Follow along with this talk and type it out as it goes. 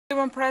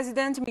Cuban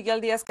President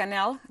Miguel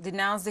Díaz-Canel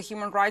denounced the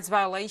human rights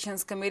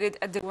violations committed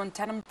at the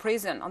Guantanamo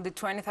prison on the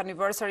 20th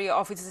anniversary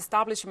of its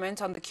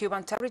establishment on the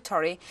Cuban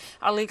territory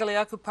illegally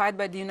occupied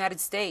by the United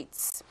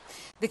States.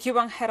 The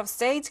Cuban head of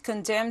state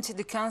condemned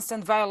the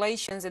constant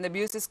violations and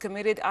abuses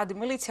committed at the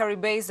military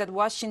base that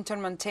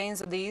Washington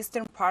maintains on the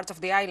eastern part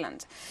of the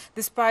island,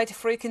 despite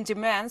frequent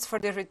demands for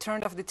the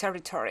return of the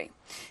territory.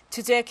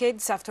 2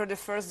 decades after the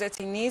first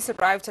detainees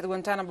arrived at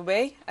Guantanamo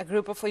Bay, a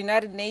group of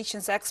United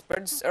Nations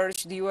experts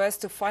urged the U.S.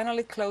 to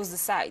finally close the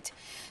site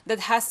that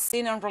has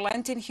seen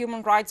unrelenting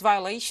human rights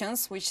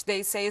violations, which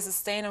they say is a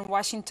stain on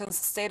Washington's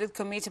stated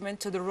commitment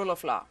to the rule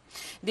of law.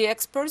 The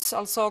experts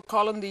also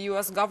call on the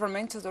U.S.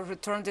 government to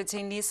return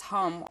detainees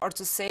home or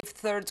to save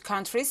third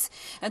countries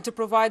and to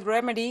provide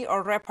remedy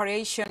or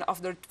reparation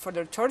for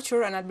their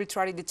torture and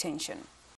arbitrary detention.